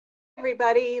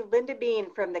Everybody, Linda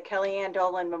Bean from the Kellyanne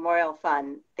Dolan Memorial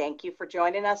Fund. Thank you for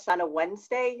joining us on a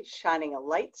Wednesday, Shining a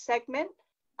Light segment.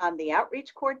 I'm the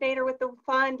outreach coordinator with the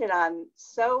fund, and I'm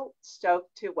so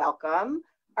stoked to welcome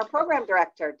our program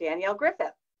director, Danielle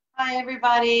Griffith. Hi,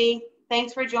 everybody.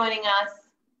 Thanks for joining us.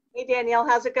 Hey, Danielle,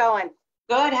 how's it going?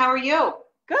 Good. How are you?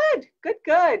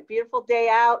 Good. Beautiful day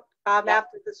out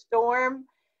after the storm.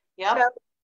 Yep. So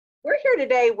we're here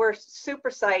today. We're super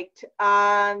psyched.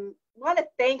 Want to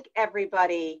thank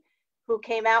everybody who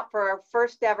came out for our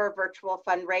first ever virtual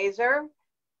fundraiser,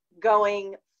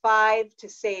 going 5 to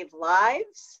Save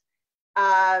Lives.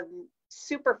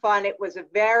 Super fun. It was a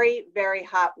very, very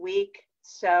hot week.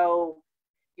 So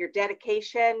your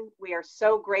dedication, we are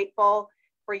so grateful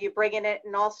for you bringing it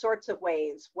in all sorts of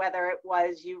ways, whether it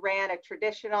was you ran a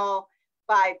traditional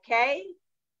 5K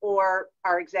or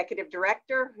our executive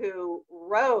director who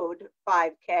rode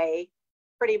 5K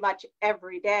pretty much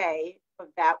every day of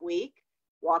that week,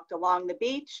 walked along the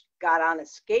beach, got on a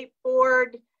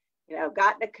skateboard,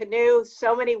 got in a canoe,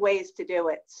 so many ways to do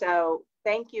it. So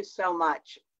thank you so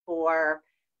much for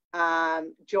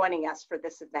joining us for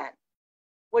this event.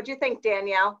 What'd you think,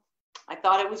 Danielle? I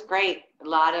thought it was great. A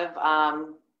lot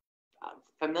of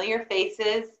familiar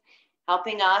faces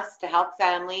helping us to help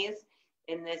families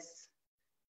in this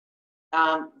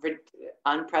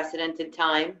unprecedented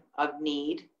time of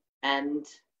need and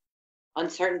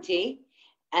uncertainty,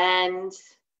 and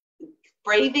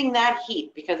braving that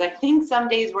heat, because I think some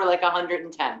days were like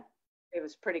 110. It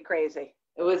was pretty crazy.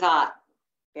 It was hot.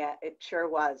 Yeah, it sure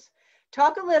was.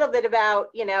 Talk a little bit about,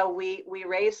 we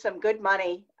raised some good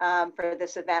money for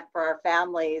this event for our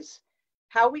families.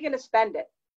 How are we going to spend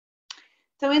it?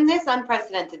 So in this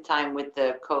unprecedented time with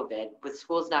the COVID, with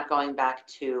schools not going back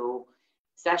to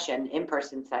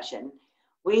in-person session,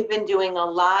 we've been doing a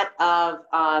lot of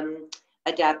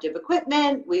adaptive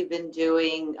equipment. We've been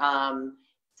doing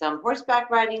some horseback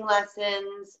riding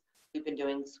lessons. We've been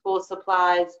doing school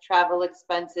supplies, travel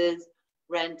expenses,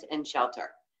 rent, and shelter.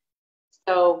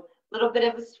 So a little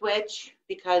bit of a switch,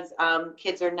 because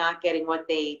kids are not getting what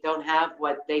they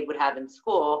would have in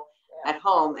school at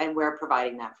home, and we're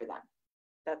providing that for them.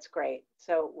 That's great.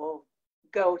 So we'll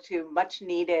go to much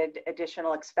needed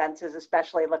additional expenses,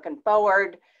 especially looking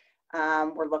forward.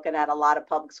 We're looking at a lot of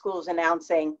public schools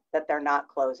announcing that they're not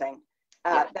closing,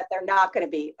 that they're not going to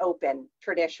be open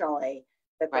traditionally,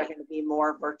 that they're going to be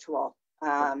more virtual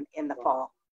in the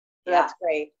fall. So that's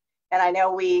great. And I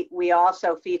know we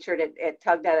also featured it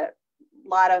tugged at a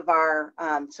lot of our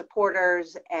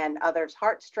supporters and others'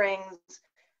 heartstrings.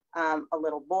 A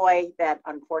little boy that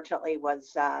unfortunately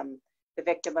was the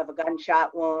victim of a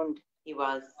gunshot wound. He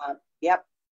was. Yep.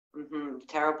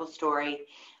 Terrible story.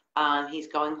 He's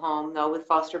going home though with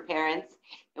foster parents,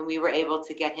 and we were able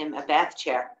to get him a bath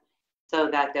chair so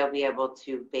that they'll be able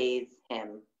to bathe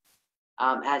him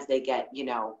as they get,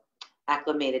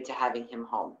 acclimated to having him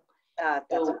home.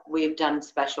 So we've done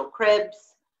special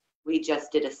cribs. We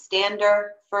just did a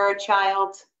stander for a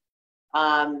child.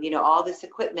 All this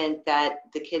equipment that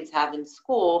the kids have in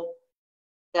school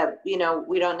that, we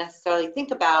don't necessarily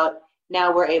think about.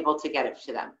 Now we're able to get it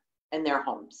to them in their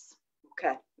homes.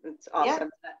 Okay, that's awesome.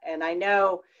 Yeah. And I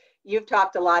know you've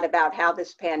talked a lot about how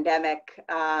this pandemic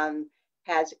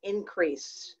has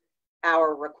increased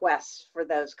our requests for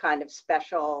those kind of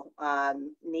special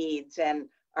needs, and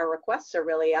our requests are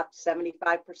really up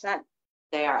 75%.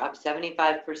 They are up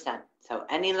 75%. So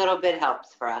any little bit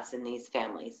helps for us in these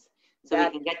families. So we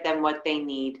can get them what they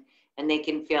need, and they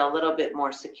can feel a little bit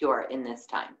more secure in this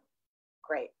time.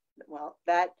 Great. Well,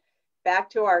 back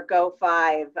to our Go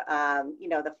 5,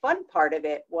 the fun part of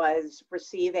it was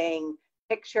receiving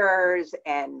pictures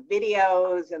and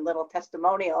videos and little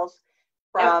testimonials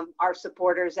from our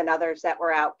supporters and others that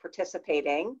were out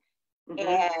participating.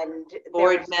 And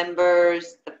board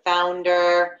members, the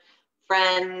founder,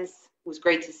 friends. It was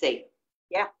great to see.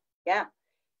 Yeah.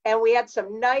 And we had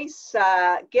some nice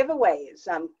giveaways.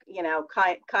 I'm,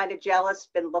 kind of jealous,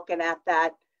 been looking at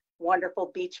that wonderful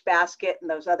beach basket and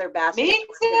those other baskets. Me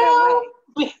too.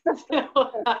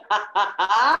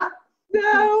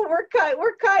 No,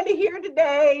 we're kind of here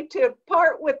today to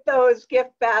part with those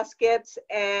gift baskets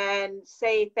and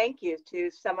say thank you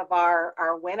to some of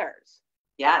our winners.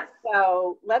 Yes.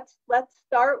 So let's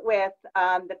start with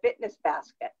the fitness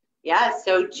basket. Yes.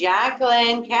 So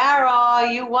Jacqueline, Carol,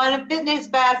 you won a fitness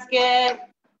basket.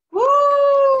 Woo!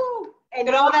 And look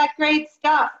at all that great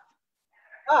stuff.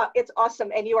 Oh, it's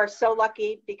awesome. And you are so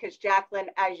lucky because Jacqueline,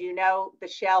 as you know, the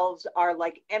shelves are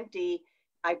like empty.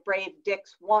 I braved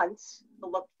Dick's once to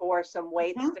look for some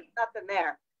weights. There's nothing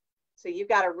there. So you've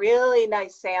got a really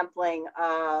nice sampling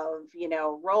of, you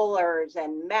know, rollers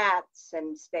and mats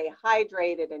and stay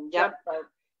hydrated and jump rope.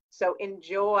 So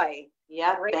enjoy.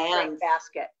 Yep, Great, bands. great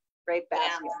basket. Great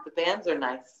basket. Bands. The bands are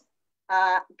nice.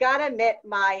 Gotta admit,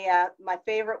 my my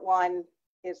favorite one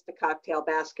is the cocktail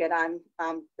basket. I'm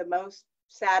the most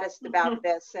saddest about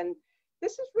this, and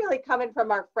this is really coming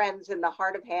from our friends in the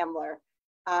heart of Hamler,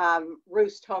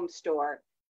 Roost Home Store.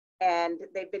 And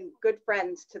they've been good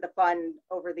friends to the fund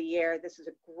over the year. This is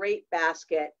a great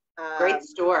basket. Great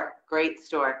store. Great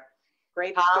store.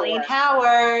 Great Colleen store.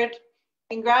 Howard,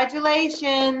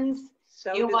 congratulations.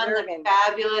 So you won the deserving.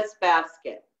 fabulous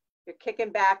basket. You're kicking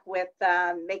back with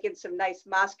making some nice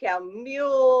Moscow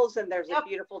mules, and there's a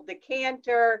beautiful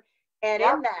decanter. And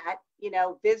in that, you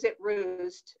know, visit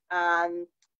Roost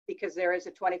because there is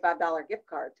a $25 gift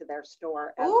card to their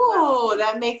store as well. Ooh,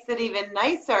 that makes it even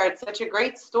nicer. It's such a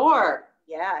great store.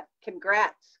 Yeah,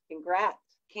 congrats, congrats.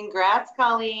 Congrats,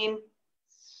 Colleen.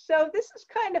 So this is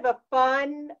kind of a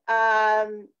fun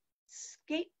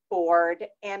skateboard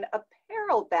and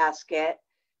apparel basket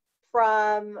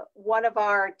from one of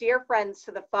our dear friends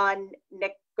to the fund,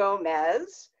 Nick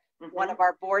Gomez, one of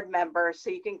our board members.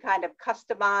 So you can kind of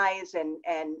customize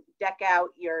and deck out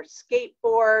your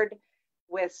skateboard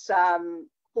with some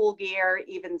cool gear,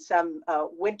 even some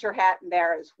winter hat in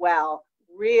there as well.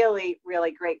 Really,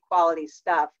 really great quality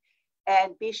stuff.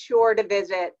 And be sure to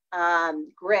visit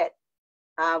Grit,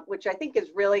 which I think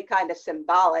is really kind of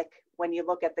symbolic when you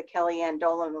look at the Kellyanne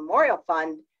Dolan Memorial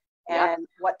Fund and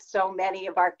what so many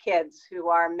of our kids who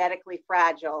are medically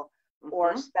fragile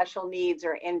or special needs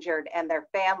or injured and their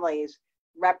families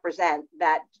represent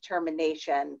that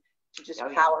determination to just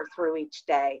power through each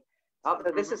day.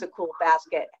 So this is a cool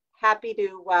basket. Happy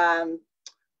to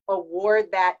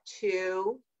award that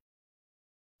to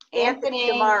Anthony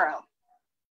tomorrow.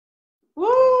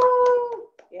 Woo!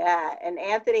 Yeah, and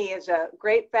Anthony is a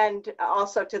great friend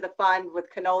also to the fund with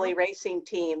Cannoli Racing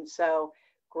Team. So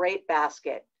great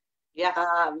basket.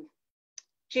 Yeah.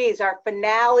 Geez, our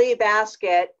finale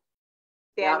basket.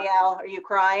 Danielle, are you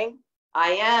crying?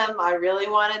 I am. I really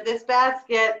wanted this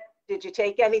basket. Did you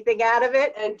take anything out of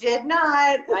it? I did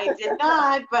not. I did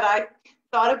not, but I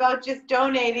thought about just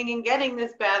donating and getting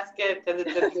this basket because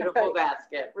it's a beautiful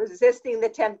basket. Resisting the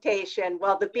temptation.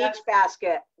 Well, the beach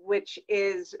basket, which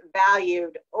is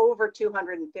valued over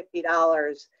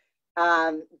 $250,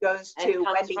 goes to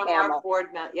Wendy from Hamill. Our board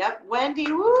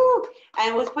Wendy, woo!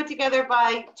 And was put together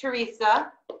by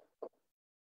Teresa.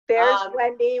 There's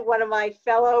Wendy, one of my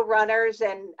fellow runners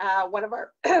and one of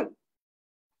our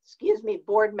excuse me,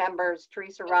 board members,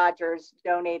 Teresa Rogers,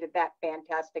 donated that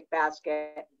fantastic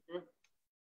basket.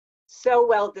 So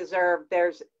well deserved.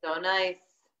 There's so nice.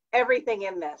 Everything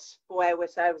in this. Boy, I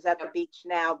wish I was at the beach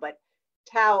now, but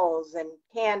towels and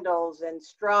candles and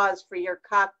straws for your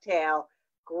cocktail.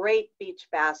 Great beach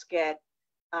basket.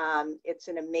 It's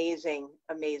an amazing,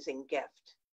 amazing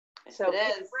gift. Yes, so it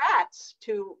is. Congrats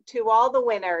to all the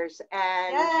winners.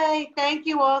 And yay, thank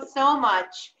you all so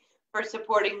much for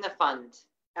supporting the fund.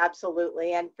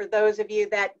 Absolutely. And for those of you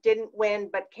that didn't win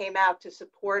but came out to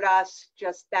support us,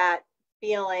 just that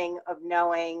feeling of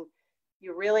knowing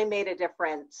you really made a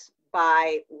difference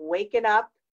by waking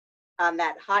up on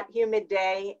that hot, humid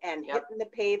day and hitting the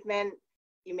pavement.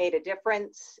 You made a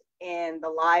difference in the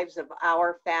lives of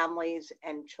our families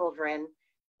and children,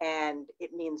 and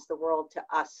it means the world to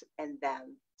us and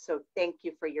them. So thank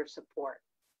you for your support.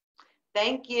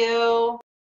 Thank you.